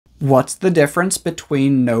What's the difference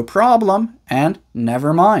between no problem and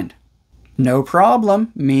never mind? No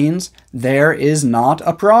problem means there is not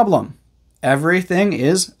a problem. Everything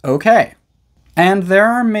is okay. And there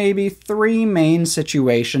are maybe 3 main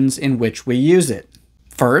situations in which we use it.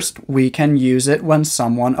 First, we can use it when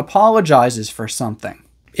someone apologizes for something.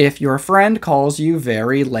 If your friend calls you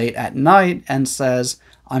very late at night and says,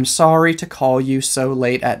 "I'm sorry to call you so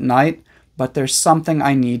late at night, but there's something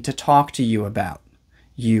I need to talk to you about,"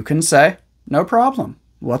 you can say, "No problem.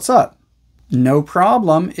 What's up?" No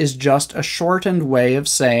problem is just a shortened way of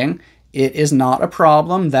saying, "It is not a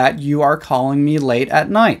problem that you are calling me late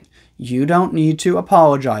at night. You don't need to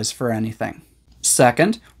apologize for anything."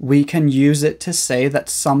 Second, we can use it to say that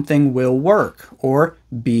something will work or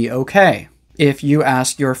be okay. If you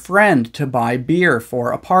ask your friend to buy beer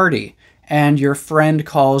for a party, and your friend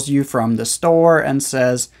calls you from the store and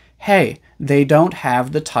says, "Hey, they don't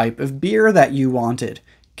have the type of beer that you wanted.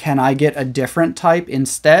 Can I get a different type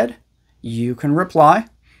instead?" You can reply,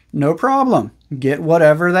 "No problem. Get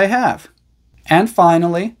whatever they have." And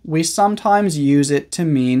finally, we sometimes use it to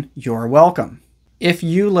mean you're welcome. If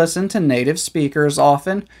you listen to native speakers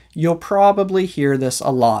often, you'll probably hear this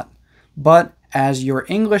a lot. But as your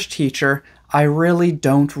English teacher, I really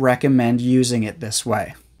don't recommend using it this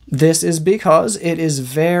way. This is because it is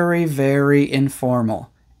very, very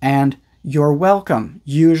informal, and "you're welcome"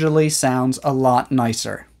 usually sounds a lot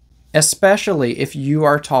nicer. Especially if you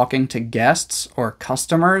are talking to guests or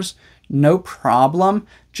customers, "no problem"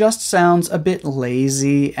 just sounds a bit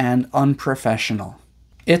lazy and unprofessional.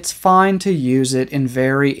 It's fine to use it in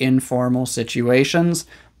very informal situations,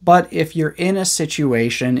 but if you're in a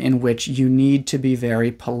situation in which you need to be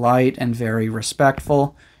very polite and very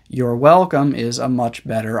respectful, "you're welcome" is a much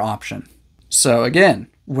better option. So again,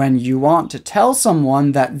 when you want to tell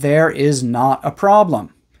someone that there is not a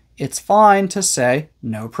problem, it's fine to say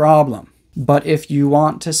 "no problem." But if you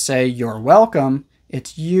want to say "you're welcome,"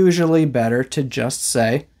 it's usually better to just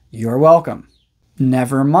say "you're welcome."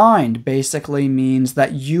 Never mind basically means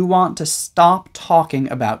that you want to stop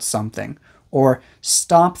talking about something or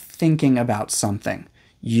stop thinking about something.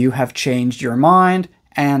 You have changed your mind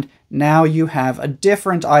and now you have a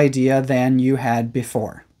different idea than you had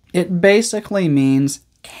before. It basically means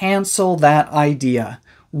cancel that idea.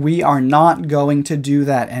 We are not going to do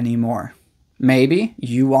that anymore. Maybe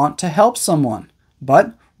you want to help someone,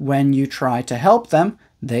 but when you try to help them,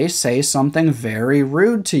 they say something very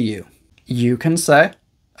rude to you. You can say,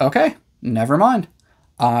 "Okay, never mind.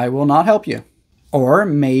 I will not help you." Or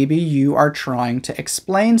maybe you are trying to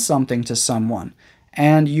explain something to someone,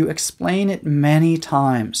 and you explain it many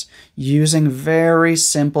times using very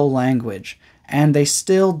simple language, and they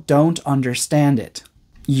still don't understand it.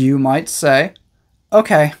 You might say,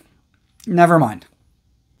 "Okay, never mind."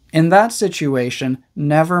 In that situation,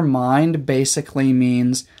 "never mind" basically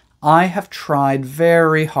means, "I have tried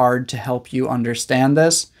very hard to help you understand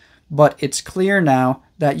this, but it's clear now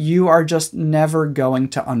that you are just never going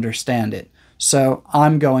to understand it, so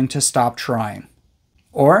I'm going to stop trying."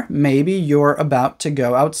 Or maybe you're about to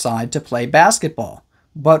go outside to play basketball,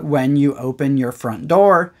 but when you open your front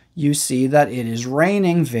door, you see that it is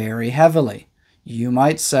raining very heavily. You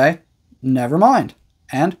might say, "Never mind,"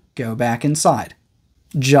 and go back inside.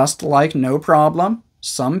 Just like "no problem,"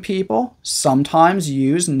 some people sometimes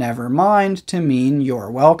use "never mind" to mean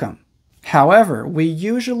you're welcome. However, we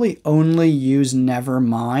usually only use "never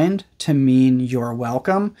mind" to mean you're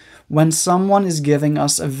welcome when someone is giving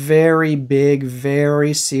us a very big,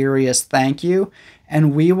 very serious thank you,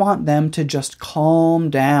 and we want them to just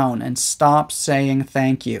calm down and stop saying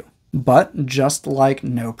thank you. But just like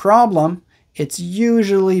 "no problem," it's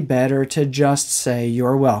usually better to just say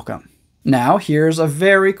 "you're welcome." Now here's a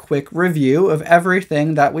very quick review of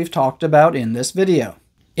everything that we've talked about in this video.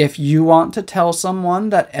 If you want to tell someone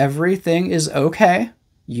that everything is okay,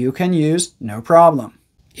 you can use "no problem."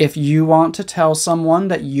 If you want to tell someone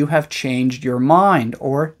that you have changed your mind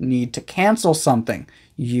or need to cancel something,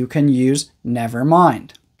 you can use "never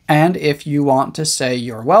mind." And if you want to say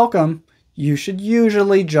 "you're welcome," you should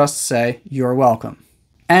usually just say "you're welcome."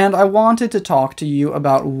 And I wanted to talk to you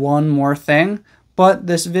about one more thing, but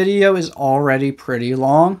this video is already pretty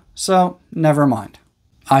long, so never mind.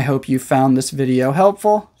 I hope you found this video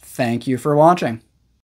helpful. Thank you for watching.